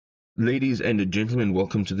Ladies and gentlemen,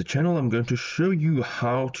 welcome to the channel. I'm going to show you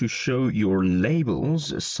how to show your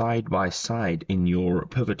labels side by side in your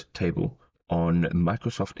pivot table on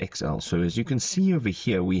Microsoft Excel. So as you can see over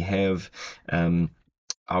here, we have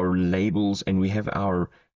our labels and we have our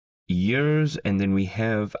years and then we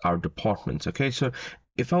have our departments. Okay, so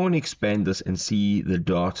if I want to expand this and see the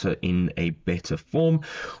data in a better form,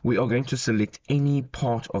 we are going to select any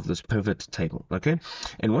part of this pivot table. Okay,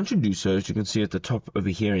 and once you do so, as you can see at the top over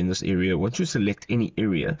here in this area, once you select any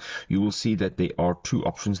area, you will see that there are two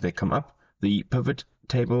options that come up: the pivot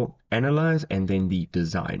table analyze and then the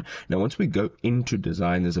design. Now once we go into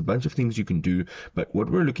design, there's a bunch of things you can do, but what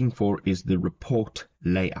we're looking for is the report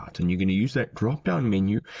layout, and you're going to use that drop down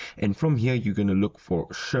menu, and from here you're going to look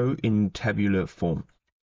for show in tabular form,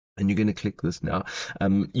 and you're going to click this now.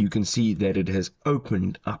 You can see that it has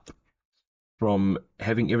opened up from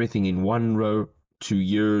having everything in one row to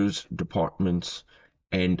years, departments,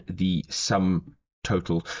 and the sum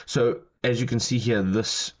total. So as you can see here,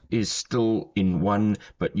 this is still in one,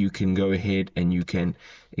 but you can go ahead and you can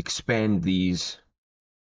expand these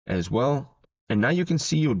as well. And now you can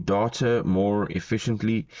see your data more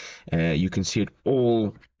efficiently. You can see it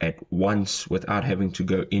all at once without having to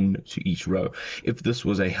go into each row. If this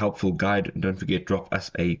was a helpful guide, don't forget, drop us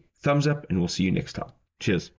a thumbs up and we'll see you next time. Cheers.